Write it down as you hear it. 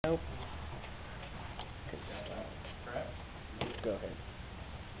Nope. Go ahead.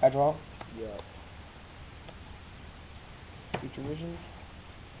 Hydraulic? Yeah. Future vision?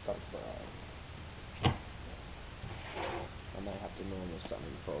 Dark bright. I might have to normal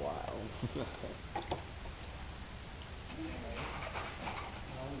summon for a while.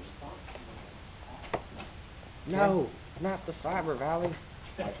 No, not the Cyber Valley.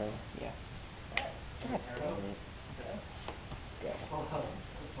 My turn. Yeah. God damn it. Go.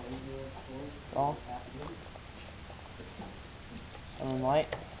 Draw. Summon light.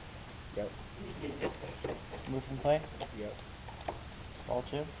 Yep. Move and play. Yep. Ball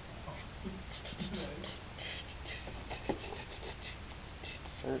 2.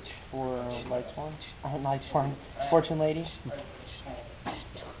 Search for Light Swan. Light Swan. Fortune Lady.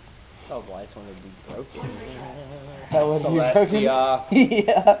 Oh, lights want to be broken. That would be broken. Yeah.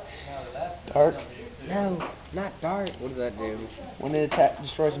 Yeah. Dark. No, not dark. What does that do? When it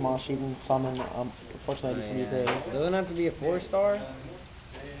destroys a monster, you can summon Fortune Lady from your grave. Doesn't have to be a 4-star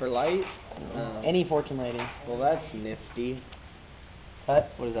for light. Any Fortune Lady. Well, that's nifty.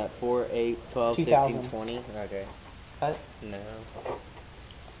 Cut. What is that? 4, 8, 12, 2000. 15, 20. Okay. Cut. No.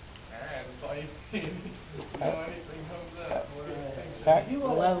 Back.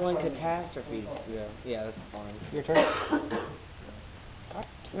 Malevolent catastrophe. Yeah, that's fine. Your turn. God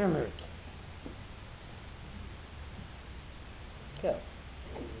damn it. Go.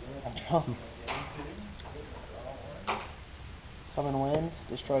 Draw. Summon wind.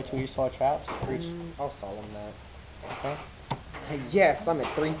 Destroy 2 of your solid traps. I'll solemn that. Okay. Yes, I'm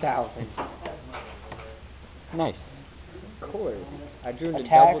at 3,000. Nice. Of course. I drew into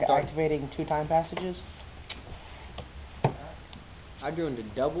Attack, double dark. activating 2 time passages. I drew into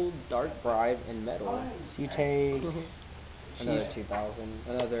double dark bribe and metal. So you take. Another 2,000.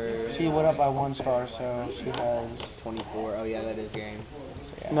 Another. She went up by 1 star, so she has 24. Oh yeah, that is game.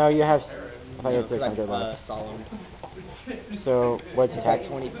 So yeah. No, you have. I thought you No, had 600 left. solemn. So what's Attack attack?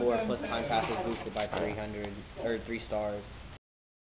 24 plus time passes boosted by 300 or 3 stars.